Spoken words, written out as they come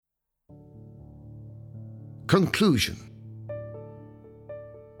Conclusion.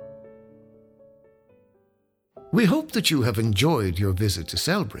 We hope that you have enjoyed your visit to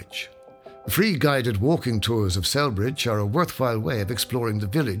Celbridge. Free guided walking tours of Celbridge are a worthwhile way of exploring the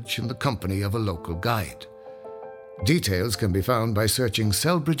village in the company of a local guide. Details can be found by searching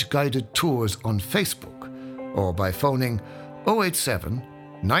Celbridge Guided Tours on Facebook or by phoning 087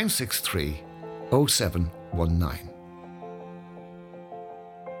 963 0719.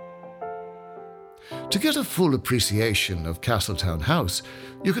 To get a full appreciation of Castletown House,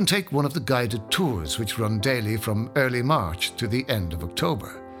 you can take one of the guided tours which run daily from early March to the end of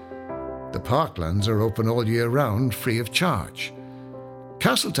October. The parklands are open all year round, free of charge.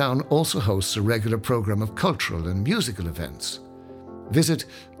 Castletown also hosts a regular program of cultural and musical events. Visit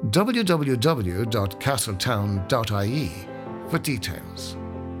www.castletown.ie for details.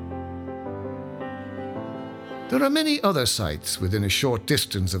 There are many other sites within a short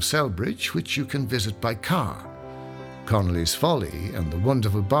distance of Celbridge which you can visit by car. Connolly's Folly and the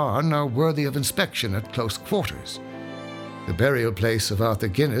Wonderful Barn are worthy of inspection at close quarters. The burial place of Arthur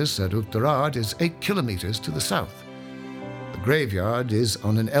Guinness at Uachtarard is 8 kilometres to the south. The graveyard is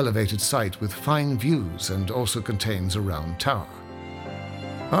on an elevated site with fine views and also contains a round tower.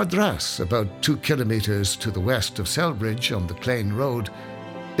 Ardras, about 2 kilometres to the west of Celbridge on the Clane Road,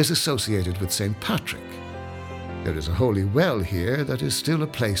 is associated with St. Patrick. There is a holy well here that is still a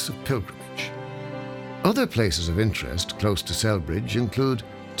place of pilgrimage. Other places of interest close to Celbridge include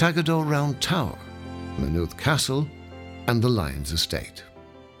Tagadow Round Tower, Maynooth Castle, and the Lyons Estate.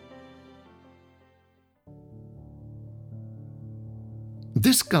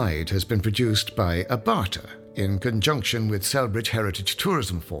 This guide has been produced by Abarta in conjunction with Celbridge Heritage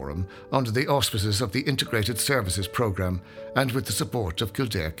Tourism Forum under the auspices of the Integrated Services Programme and with the support of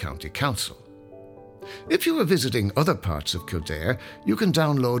Kildare County Council. If you are visiting other parts of Kildare, you can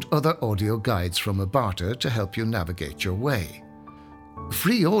download other audio guides from Abarta to help you navigate your way.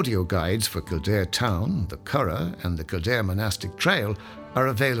 Free audio guides for Kildare Town, the Curragh, and the Kildare Monastic Trail are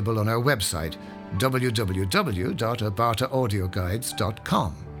available on our website,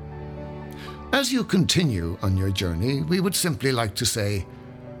 www.abartaaudioguides.com. As you continue on your journey, we would simply like to say,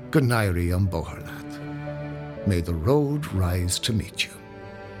 Good Nairi an Bóthar Leat. May the road rise to meet you.